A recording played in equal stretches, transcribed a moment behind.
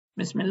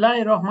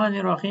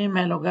Bismillahirrahmanirrahim.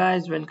 Hello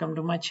guys, welcome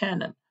to my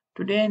channel.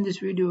 Today in this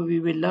video we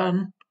will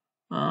learn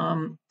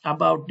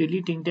about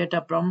deleting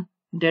data from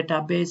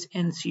database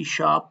in C#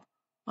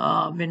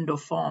 window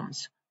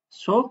forms.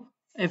 So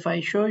if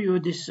I show you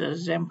this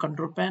XAMPP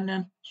control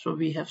panel, so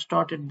we have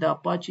started the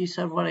Apache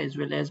server as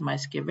well as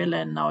MySQL,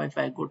 and now if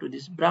I go to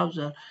this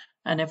browser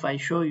and if I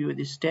show you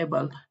this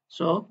table,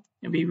 so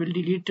we will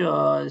delete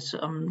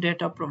some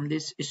data from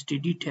this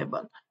std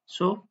table.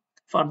 So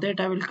for that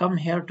I will come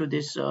here to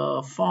this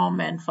form,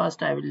 and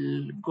first I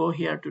will go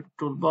here to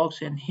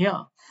toolbox, and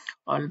here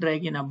I'll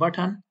drag in a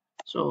button.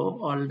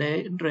 So I'll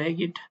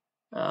drag it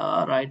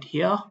right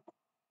here,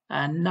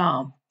 and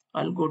now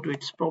I'll go to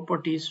its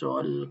properties. So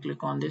I'll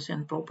click on this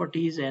and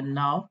properties, and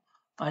now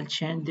I'll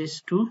change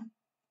this to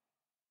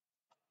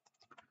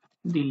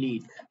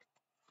delete.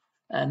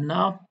 And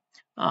now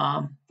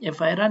if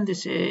I run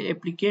this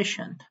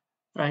application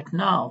right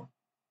now,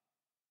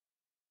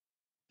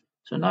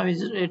 so now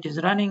it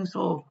is running.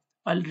 So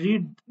I'll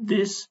read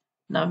this.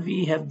 Now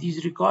we have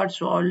these records,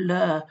 so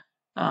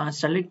I'll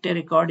select a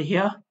record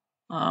here.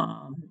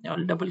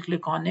 I'll double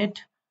click on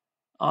it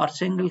or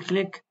single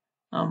click,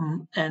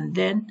 and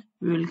then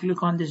we will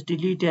click on this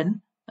delete, and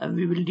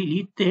we will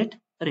delete that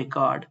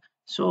record.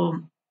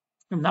 So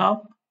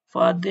now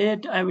for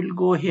that I will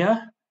go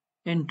here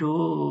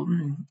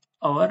into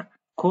our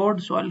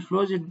code. So I'll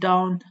close it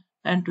down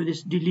and to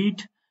this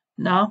delete.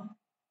 Now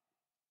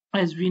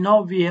as we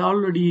know, we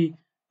already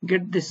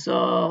get this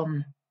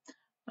the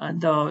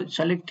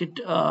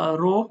selected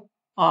row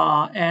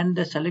and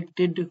the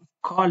selected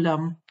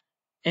column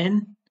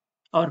in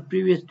our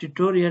previous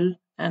tutorial,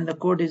 and the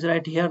code is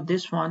right here,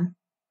 this one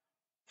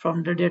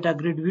from the data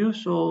grid view.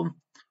 So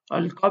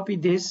I'll copy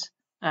this,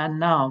 and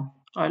now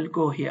I'll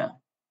go here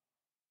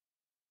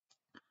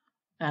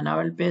and I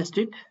will paste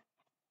it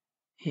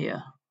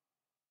here.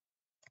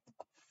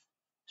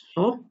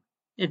 So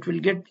it will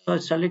get the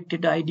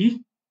selected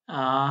ID,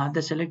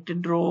 the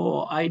selected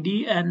row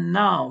ID, and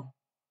now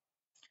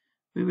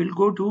we will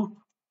go to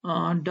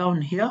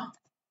down here,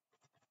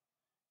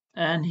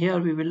 and here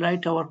we will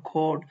write our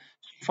code.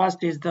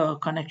 First is the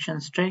connection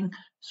string,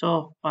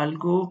 so I'll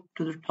go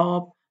to the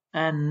top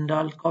and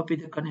I'll copy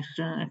the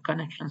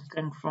connection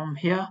string from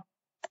here.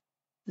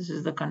 This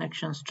is the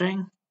connection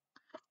string.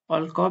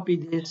 I'll copy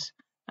this,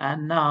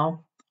 and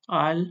now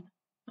I'll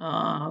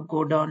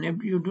go down.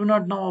 If you do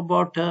not know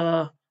about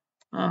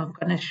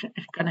connection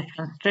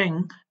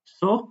string,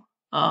 so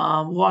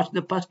watch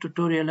the first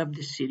tutorial of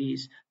this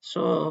series.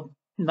 So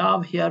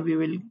now here we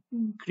will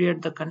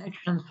create the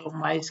connection. So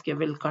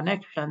MySQL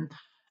connection,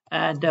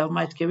 and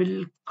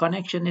MySQL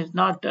connection is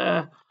not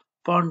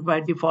found by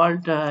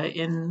default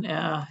in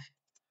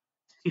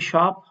C#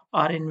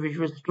 or in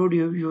Visual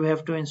Studio. You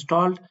have to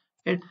install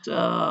its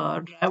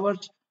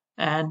drivers,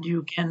 and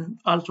you can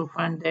also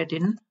find that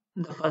in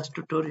the first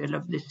tutorial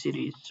of this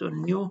series. So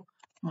new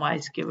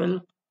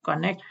MySQL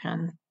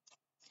connection,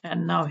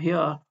 and now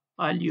here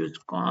I'll use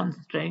con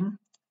string,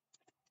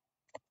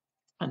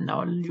 and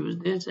now I'll use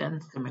this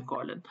and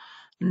semicolon.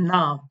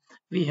 Now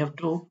we have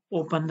to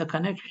open the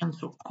connection,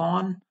 so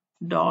con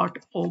dot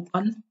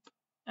open,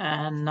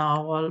 and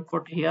now I'll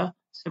put here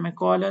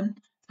semicolon,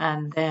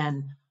 and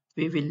then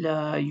we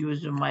will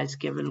use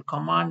MySQL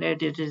command,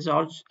 and it is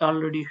also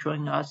already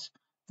showing us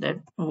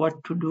that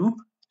what to do.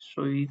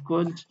 So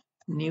equals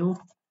new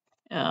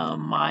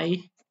MySQL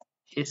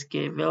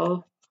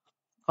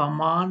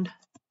command,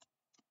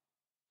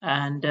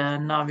 and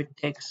now it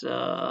takes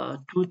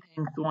two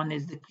things. One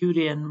is the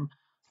query and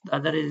the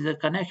other is the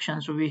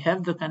connection. So we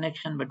have the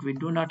connection, but we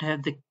do not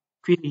have the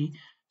query.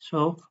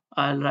 So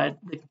I'll write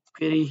the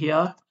query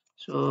here.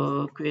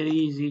 So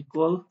query is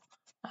equal,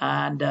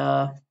 and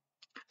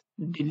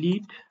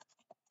delete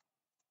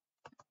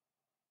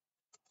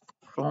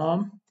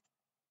from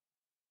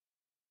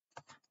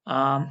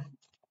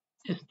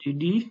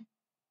std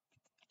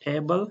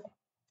table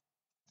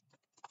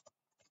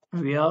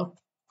where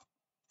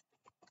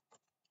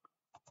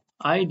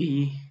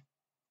id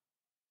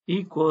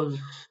equals,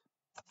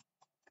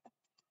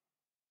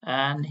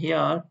 and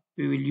here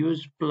we will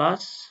use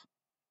plus,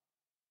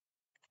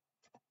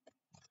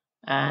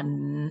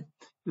 and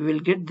we will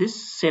get this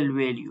cell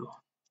value.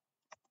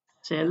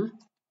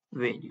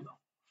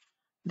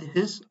 This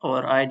is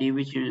our id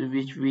which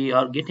we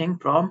are getting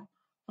from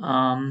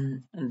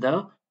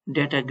the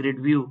data grid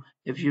view.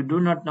 If you do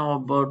not know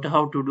about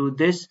how to do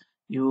this,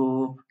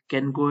 you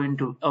can go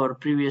into our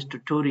previous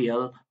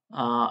tutorial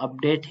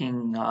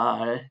updating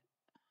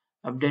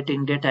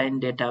data in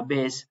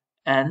database,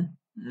 and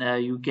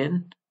you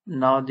can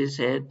now this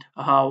is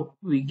how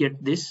we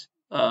get this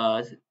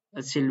cell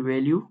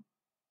value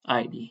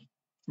id.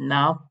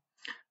 Now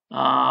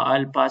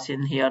I'll pass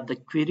in here the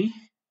query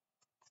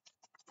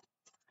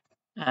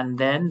and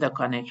then the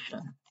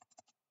connection,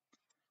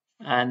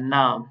 and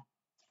now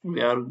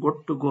we are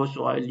good to go.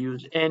 So I'll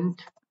use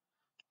int,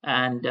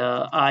 and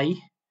I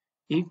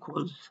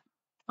equals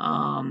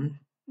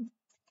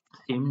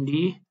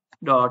cmd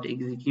dot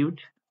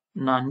execute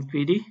non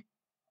query.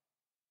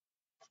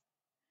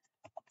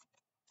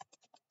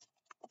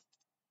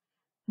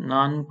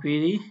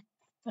 non-query,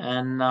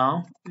 and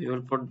now we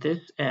will put this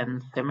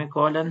and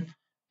semicolon,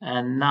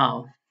 and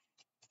now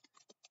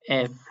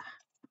if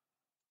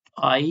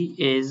I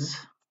is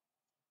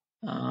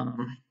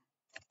um,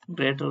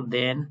 greater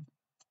than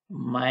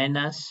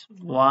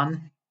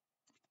 -1,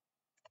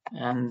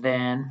 and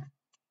then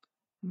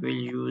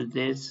we'll use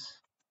this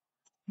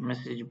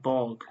message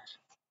box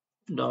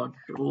dot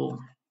show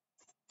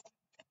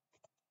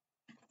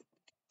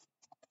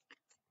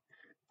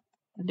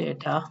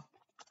data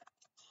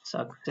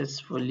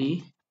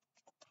successfully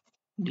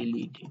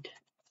deleted,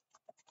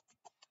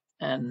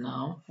 and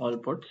now I'll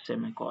put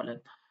semicolon.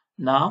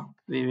 Now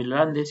we will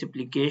run this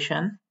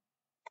application.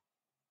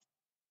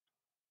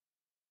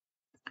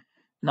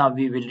 Now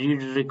we will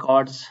read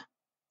records.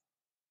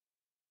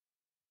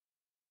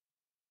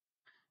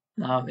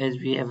 Now as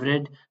we have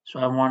read, so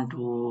I want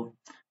to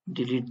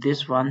delete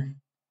this one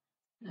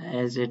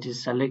as it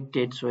is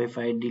selected. So if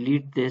I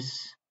delete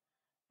this,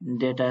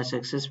 data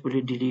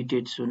successfully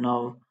deleted. So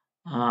now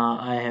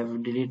I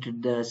have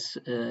deleted this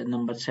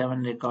number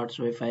 7 record.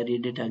 So if I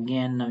read it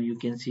again, now you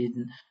can see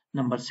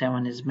number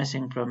 7 is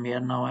missing from here.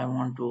 Now I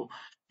want to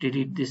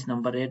delete this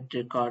number 8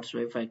 record. So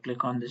if I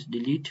click on this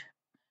delete,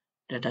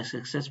 data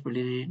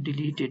successfully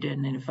deleted,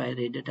 and then if I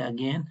read it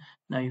again,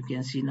 now you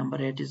can see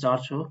number 8 is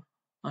also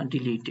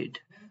deleted.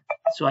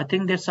 So I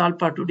think that's all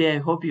for today. I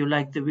hope you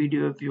like the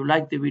video. If you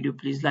like the video,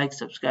 please like,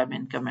 subscribe,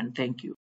 and comment. Thank you.